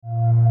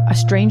a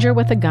stranger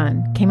with a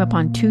gun came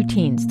upon two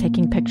teens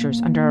taking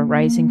pictures under a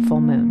rising full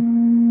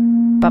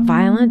moon. But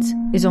violence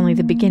is only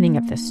the beginning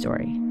of this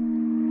story.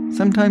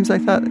 Sometimes I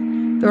thought,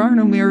 there are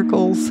no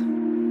miracles.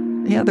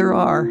 Yeah, there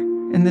are,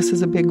 and this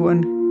is a big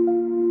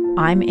one.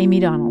 I'm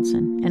Amy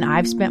Donaldson, and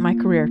I've spent my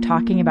career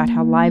talking about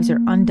how lives are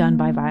undone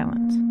by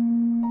violence.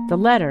 The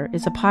Letter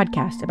is a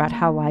podcast about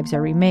how lives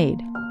are remade.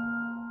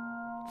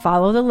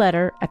 Follow The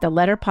Letter at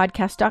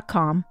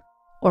theletterpodcast.com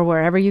or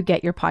wherever you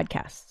get your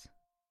podcasts.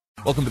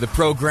 Welcome to the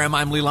program.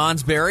 I'm Lee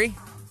Lonsberry.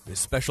 This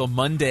special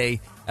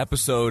Monday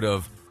episode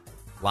of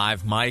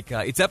Live Mike.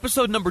 It's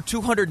episode number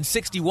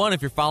 261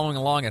 if you're following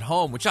along at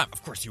home, which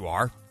of course you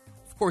are.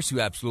 Of course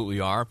you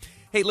absolutely are.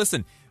 Hey,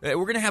 listen, we're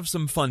going to have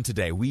some fun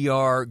today. We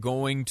are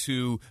going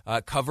to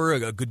cover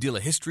a good deal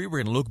of history.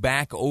 We're going to look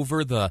back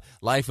over the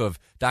life of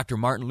Dr.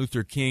 Martin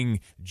Luther King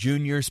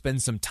Jr.,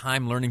 spend some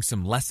time learning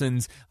some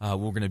lessons. We're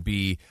going to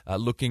be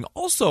looking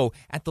also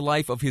at the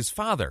life of his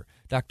father,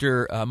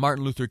 Dr.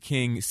 Martin Luther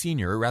King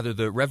Sr., or rather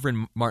the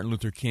Reverend Martin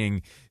Luther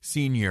King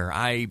Sr.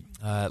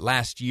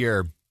 Last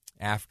year,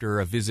 after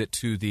a visit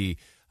to the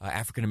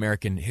African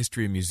American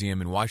History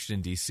Museum in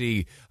Washington,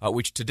 D.C.,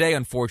 which today,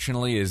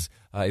 unfortunately, is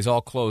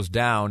all closed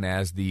down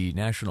as the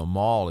National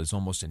Mall is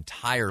almost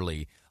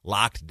entirely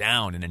locked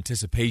down in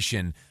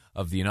anticipation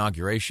of the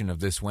inauguration of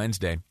this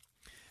Wednesday.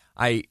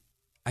 I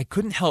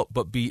couldn't help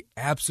but be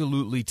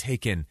absolutely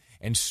taken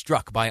and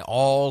struck by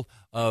all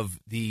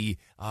the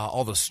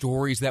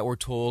stories that were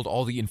told,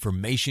 all the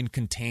information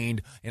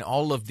contained, and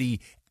all of the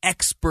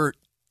expert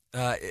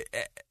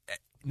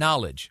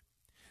knowledge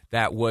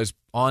that was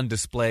on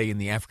display in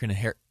the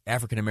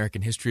African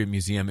American History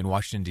Museum in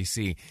Washington,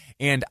 D.C.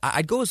 And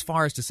I'd go as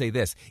far as to say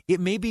this.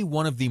 It may be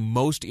one of the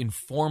most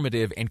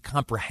informative and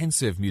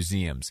comprehensive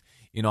museums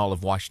in all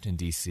of Washington,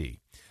 D.C.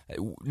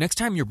 Next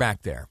time you're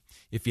back there,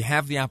 if you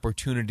have the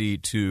opportunity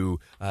to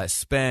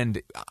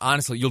spend,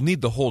 honestly, you'll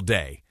need the whole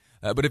day.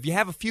 But if you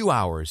have a few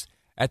hours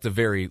at the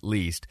very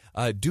least,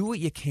 do what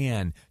you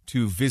can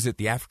to visit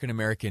the African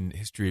American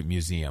History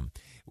Museum.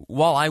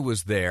 While I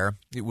was there,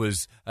 it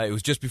was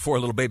just before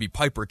little baby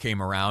Piper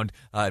came around,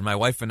 and my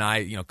wife and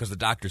I, because the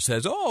doctor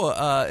says,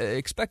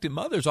 expectant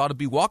mothers ought to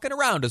be walking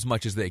around as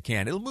much as they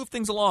can. It'll move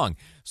things along.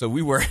 So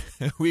we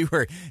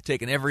were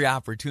taking every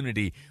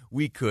opportunity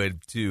we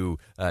could to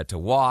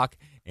walk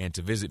and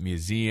to visit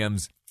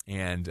museums.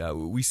 And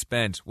we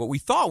spent what we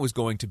thought was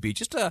going to be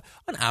just an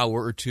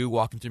hour or two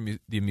walking through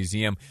the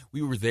museum.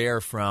 We were there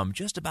from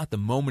just about the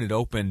moment it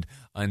opened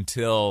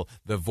until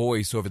the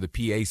voice over the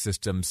PA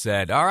system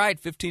said, all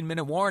right,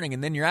 15-minute warning,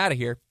 and then you're out of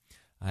here,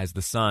 as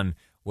the sun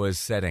was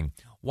setting.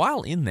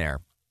 While in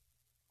there,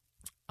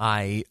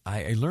 I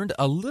learned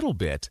a little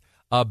bit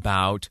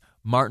about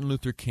Martin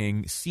Luther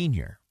King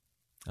Sr.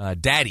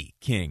 Daddy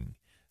King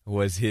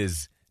was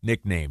his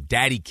nickname.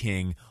 Daddy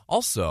King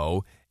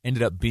also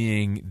ended up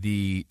being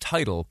the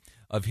title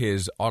of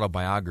his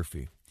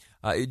autobiography.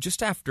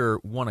 Just after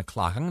 1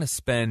 o'clock, I'm going to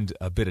spend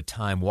a bit of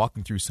time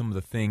walking through some of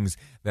the things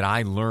that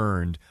I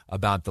learned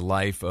about the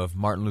life of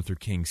Martin Luther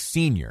King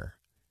Sr.,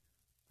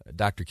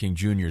 Dr. King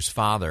Jr.'s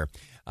father.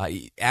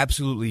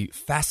 Absolutely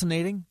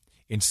fascinating,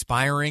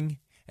 inspiring,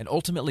 and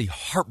ultimately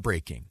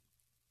heartbreaking.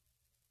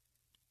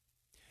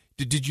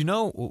 Did you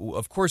know,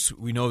 of course,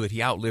 we know that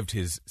he outlived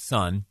his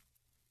son,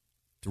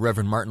 the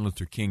Reverend Martin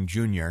Luther King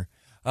Jr.,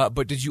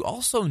 but did you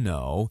also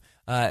know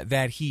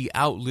that he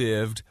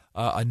outlived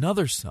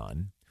another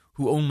son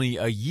who only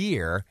a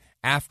year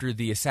after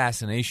the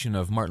assassination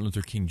of Martin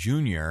Luther King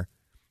Jr.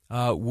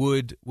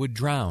 Would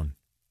drown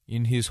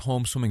in his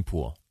home swimming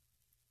pool?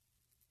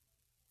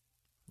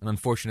 An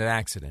unfortunate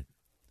accident.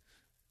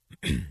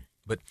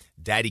 But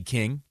Daddy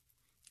King,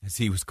 as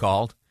he was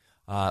called,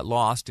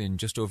 lost in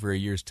just over a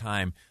year's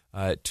time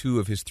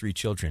 2 of his 3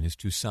 children, his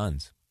 2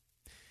 sons.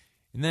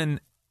 And then,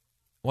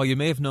 while you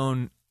may have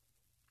known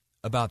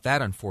about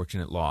that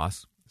unfortunate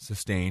loss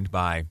sustained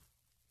by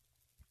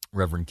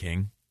Reverend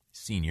King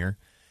Sr.,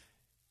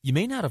 you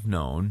may not have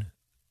known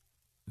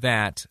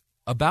that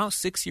about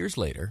 6 years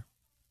later,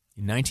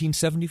 in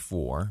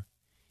 1974,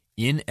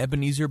 in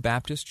Ebenezer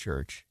Baptist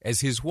Church,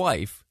 as his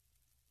wife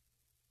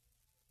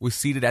was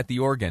seated at the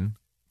organ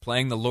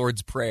playing the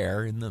Lord's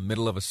Prayer in the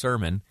middle of a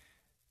sermon,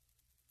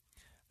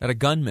 that a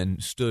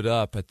gunman stood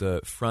up at the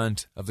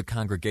front of the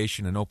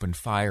congregation and opened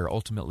fire,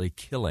 ultimately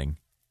killing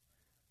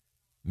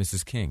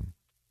Mrs. King.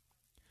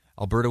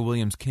 Alberta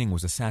Williams King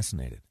was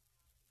assassinated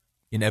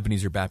in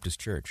Ebenezer Baptist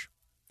Church.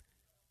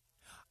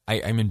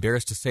 I'm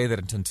embarrassed to say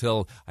that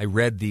until I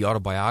read the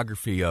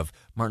autobiography of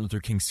Martin Luther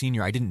King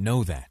Sr., I didn't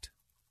know that.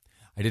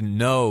 I didn't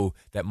know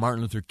that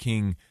Martin Luther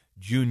King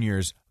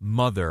Jr.'s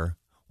mother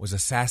was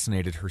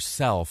assassinated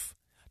herself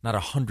not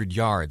 100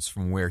 yards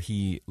from where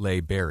he lay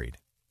buried.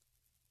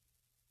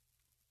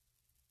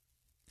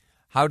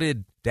 How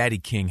did Daddy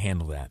King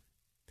handle that?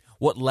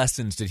 What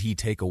lessons did he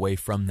take away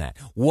from that?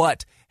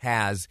 What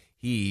has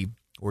he,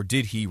 or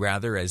did he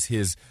rather, as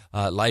his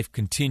life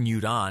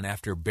continued on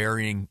after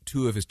burying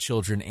 2 of his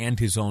children and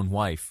his own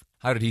wife,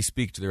 How did he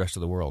speak to the rest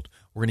of the world?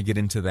 We're going to get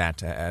into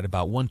that at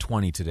about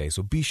 1:20 today,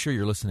 so be sure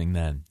you're listening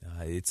then.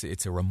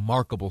 It's a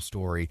remarkable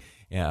story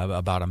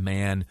about a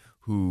man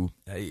who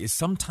is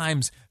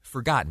sometimes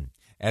forgotten,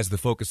 as the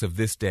focus of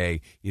this day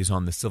is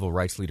on the civil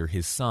rights leader,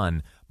 his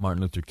son,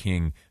 Martin Luther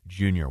King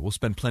Jr. We'll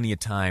spend plenty of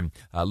time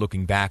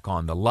looking back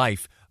on the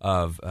life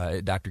of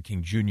Dr.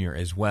 King Jr.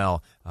 as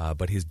well,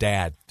 but his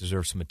dad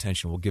deserves some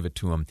attention. We'll give it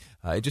to him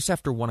just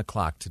after 1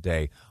 o'clock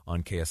today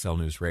on KSL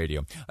News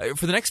Radio.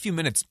 For the next few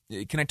minutes,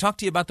 can I talk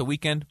to you about the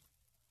weekend?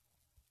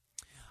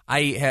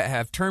 I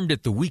have termed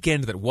it the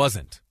weekend that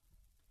wasn't.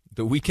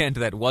 The weekend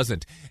that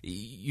wasn't.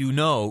 You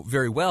know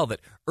very well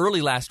that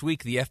early last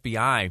week, the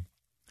FBI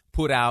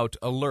put out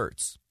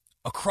alerts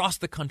across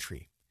the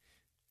country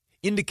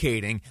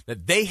indicating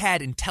that they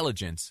had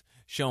intelligence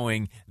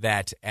showing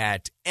that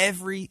at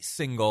every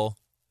single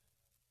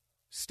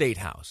state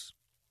house,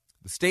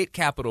 the state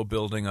capitol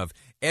building of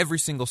every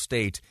single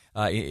state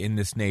in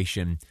this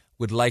nation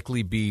would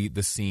likely be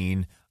the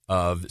scene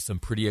of some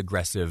pretty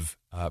aggressive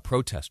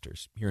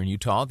protesters. Here in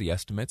Utah, the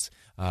estimates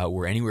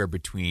were anywhere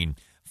between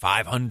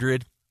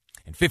 500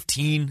 and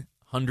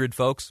 1,500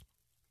 folks.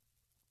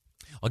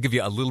 I'll give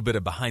you a little bit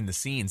of behind the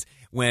scenes.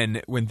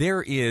 When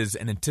there is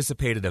an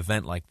anticipated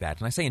event like that,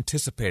 and I say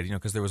anticipated,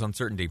 because there was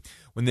uncertainty.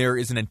 When there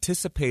is an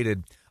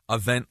anticipated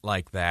event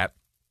like that,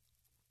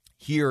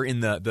 here in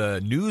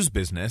the news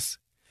business,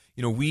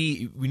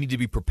 we need to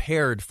be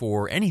prepared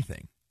for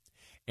anything.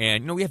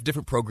 And, we have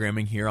different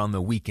programming here on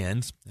the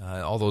weekends.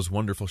 All those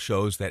wonderful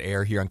shows that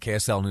air here on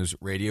KSL News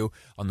Radio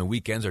on the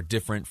weekends are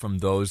different from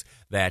those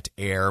that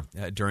air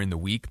during the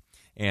week.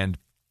 And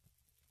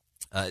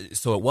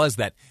so it was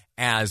that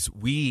as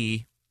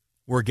we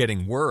were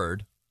getting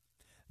word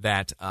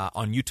that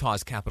on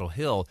Utah's Capitol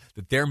Hill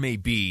that there may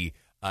be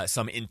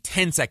some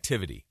intense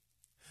activity,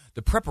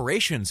 the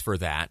preparations for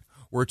that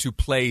were to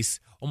place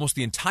almost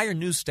the entire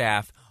news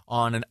staff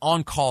on an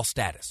on-call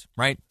status,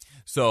 right?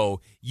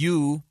 So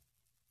you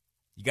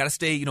got to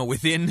stay,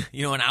 within,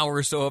 an hour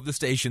or so of the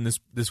station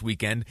this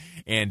weekend.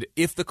 And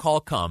if the call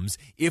comes,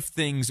 if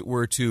things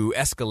were to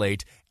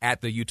escalate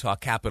at the Utah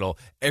Capitol,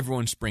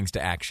 everyone springs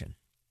to action.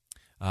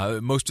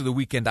 Most of the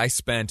weekend I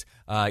spent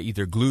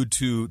either glued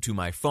to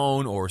my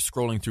phone or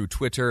scrolling through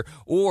Twitter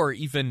or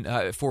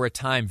even for a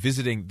time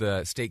visiting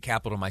the state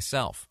capitol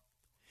myself.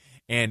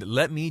 And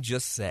let me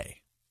just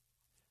say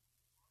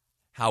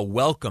how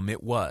welcome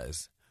it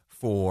was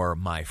for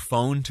my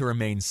phone to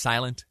remain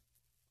silent,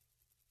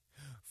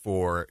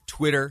 for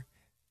Twitter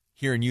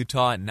here in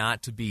Utah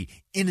not to be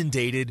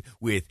inundated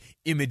with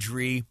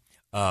imagery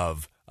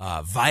of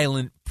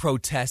violent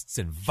protests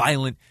and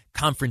violent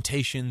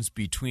confrontations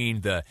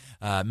between the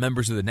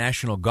members of the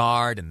National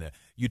Guard and the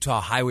Utah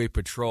Highway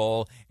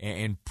Patrol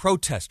and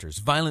protesters,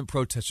 violent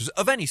protesters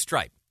of any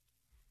stripe.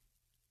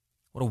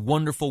 What a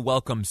wonderful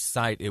welcome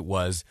sight it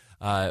was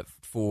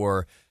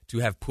to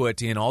have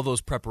put in all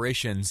those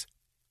preparations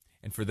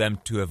and for them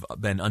to have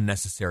been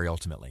unnecessary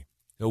ultimately.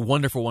 A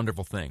wonderful,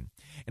 wonderful thing.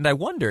 And I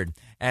wondered,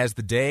 as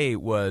the day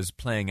was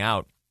playing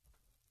out,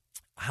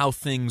 how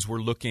things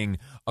were looking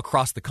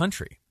across the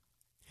country.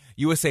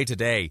 USA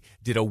Today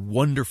did a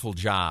wonderful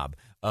job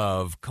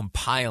of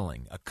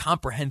compiling a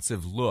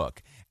comprehensive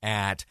look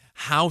at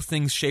how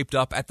things shaped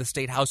up at the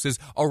state houses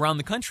around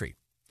the country.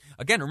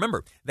 Again,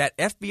 remember, that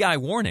FBI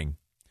warning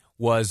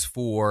was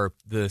for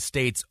the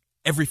states,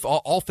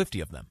 all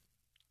 50 of them.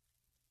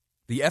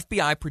 The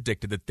FBI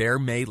predicted that there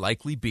may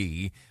likely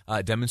be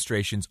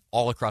demonstrations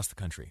all across the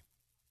country.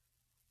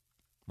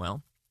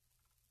 Well,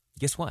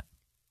 guess what?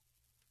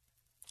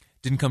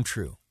 Didn't come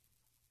true.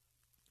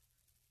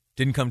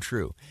 Didn't come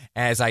true.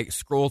 As I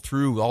scroll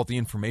through all the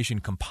information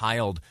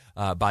compiled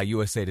by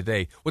USA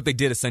Today, what they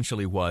did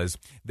essentially was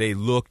they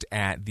looked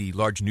at the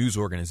large news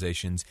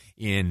organizations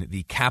in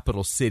the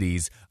capital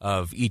cities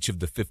of each of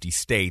the 50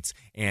 states.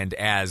 And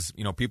as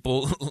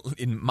people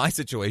in my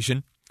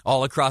situation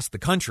all across the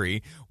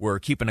country were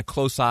keeping a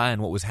close eye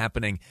on what was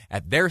happening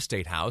at their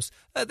state house,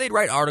 they'd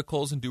write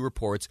articles and do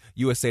reports.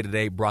 USA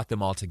Today brought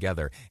them all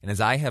together. And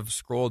as I have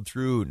scrolled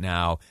through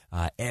now,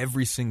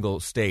 every single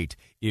state,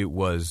 it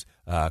was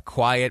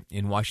quiet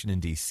in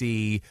Washington,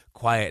 D.C.,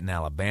 quiet in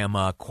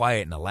Alabama,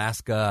 quiet in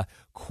Alaska,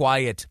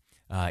 quiet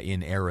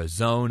in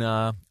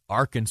Arizona,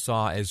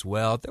 Arkansas as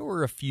well. There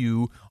were a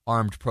few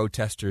armed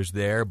protesters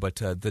there, but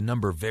the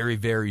number very,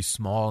 very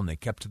small, and they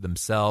kept to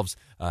themselves.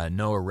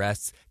 No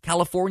arrests.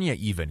 California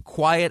even,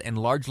 quiet and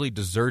largely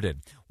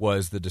deserted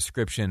was the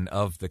description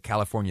of the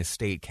California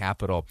state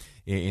capitol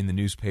in the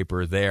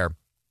newspaper there,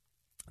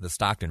 the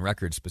Stockton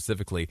Record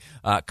specifically.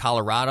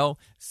 Colorado,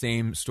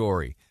 same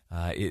story.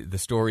 The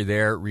story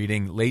there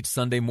reading, late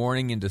Sunday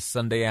morning into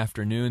Sunday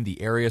afternoon,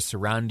 the area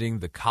surrounding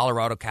the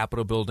Colorado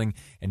Capitol building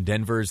and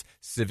Denver's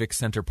Civic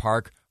Center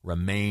Park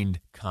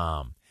remained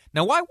calm.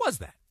 Now, why was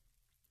that?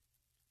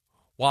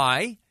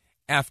 Why,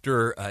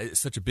 after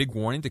such a big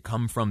warning to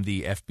come from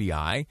the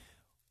FBI,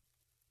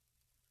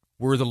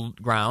 were the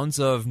grounds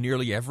of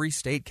nearly every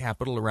state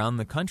capitol around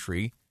the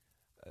country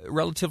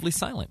relatively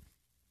silent?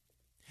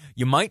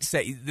 You might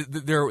say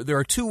there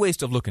are two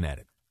ways of looking at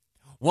it.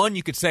 One,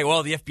 you could say,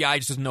 well, the FBI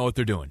just doesn't know what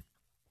they're doing.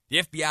 The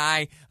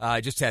FBI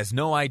just has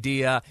no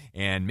idea,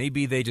 and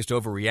maybe they just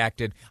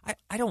overreacted.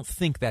 I don't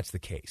think that's the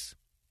case.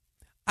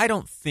 I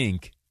don't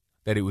think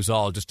that it was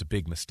all just a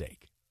big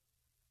mistake.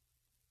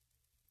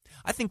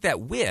 I think that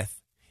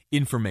with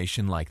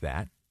information like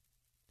that,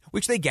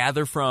 which they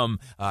gather from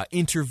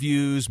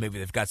interviews, maybe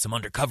they've got some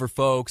undercover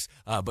folks,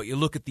 but you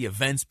look at the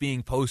events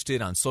being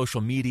posted on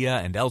social media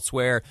and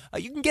elsewhere,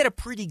 you can get a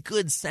pretty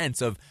good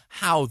sense of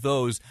how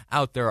those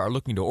out there are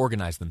looking to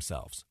organize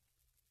themselves.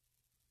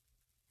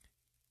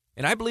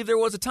 And I believe there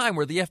was a time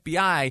where the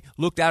FBI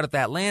looked out at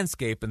that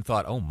landscape and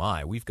thought, oh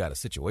my, we've got a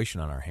situation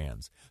on our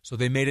hands. So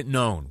they made it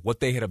known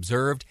what they had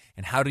observed,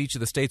 and how did each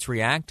of the states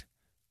react?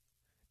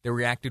 They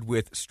reacted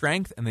with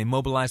strength, and they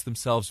mobilized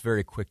themselves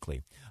very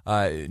quickly.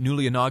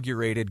 Newly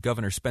inaugurated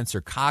Governor Spencer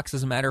Cox,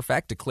 as a matter of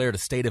fact, declared a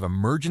state of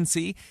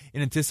emergency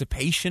in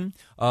anticipation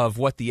of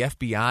what the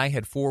FBI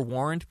had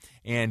forewarned.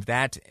 And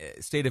that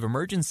state of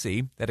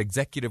emergency, that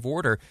executive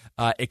order,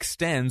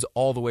 extends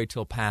all the way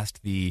till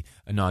past the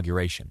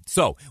inauguration.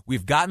 So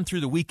we've gotten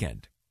through the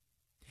weekend.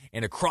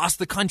 And across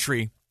the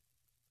country,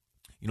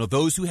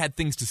 those who had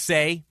things to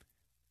say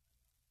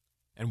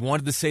and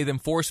wanted to say them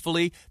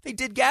forcefully, they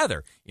did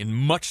gather in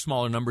much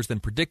smaller numbers than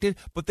predicted,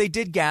 but they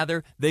did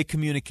gather, they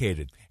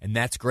communicated, and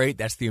that's great.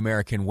 That's the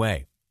American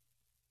way.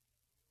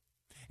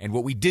 And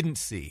what we didn't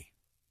see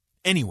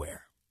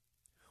anywhere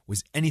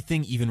was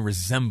anything even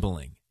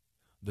resembling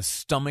the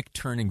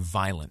stomach-turning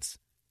violence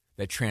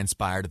that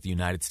transpired at the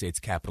United States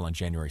Capitol on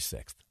January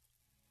 6th.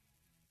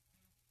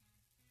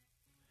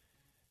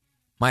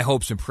 My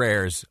hopes and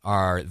prayers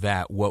are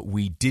that what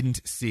we didn't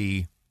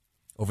see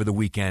over the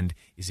weekend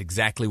is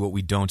exactly what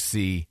we don't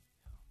see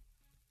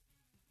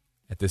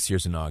at this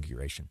year's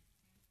inauguration,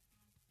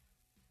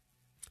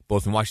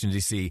 both in Washington,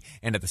 D.C.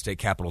 and at the state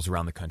capitals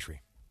around the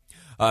country.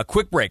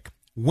 Quick break.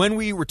 When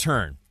we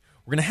return,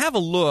 we're going to have a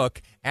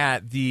look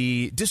at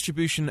the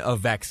distribution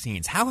of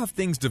vaccines. How have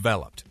things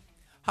developed?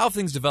 How have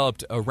things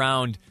developed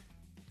around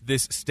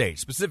this state,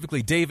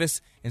 specifically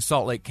Davis and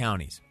Salt Lake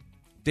counties?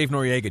 Dave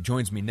Noriega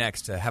joins me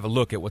next to have a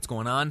look at what's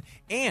going on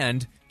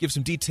and give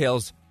some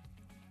details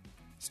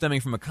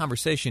stemming from a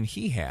conversation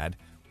he had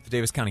with the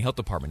Davis County Health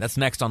Department. That's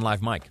next on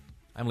Live Mike.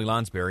 I'm Lee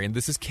Lonsberry, and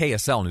this is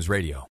KSL News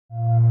Radio.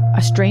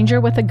 A stranger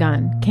with a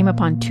gun came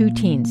upon two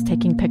teens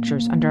taking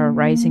pictures under a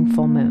rising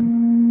full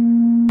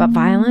moon. But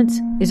violence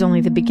is only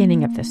the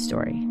beginning of this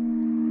story.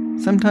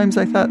 Sometimes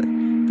I thought,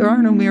 there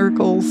are no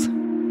miracles.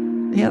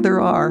 Yeah, there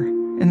are,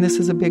 and this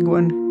is a big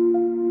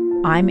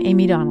one. I'm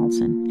Amy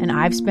Donaldson, and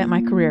I've spent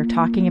my career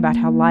talking about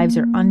how lives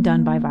are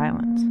undone by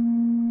violence.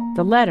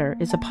 The Letter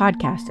is a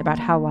podcast about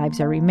how lives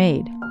are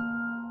remade.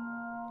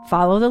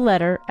 Follow The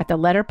Letter at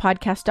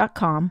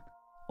theletterpodcast.com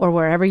or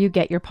wherever you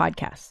get your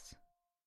podcasts.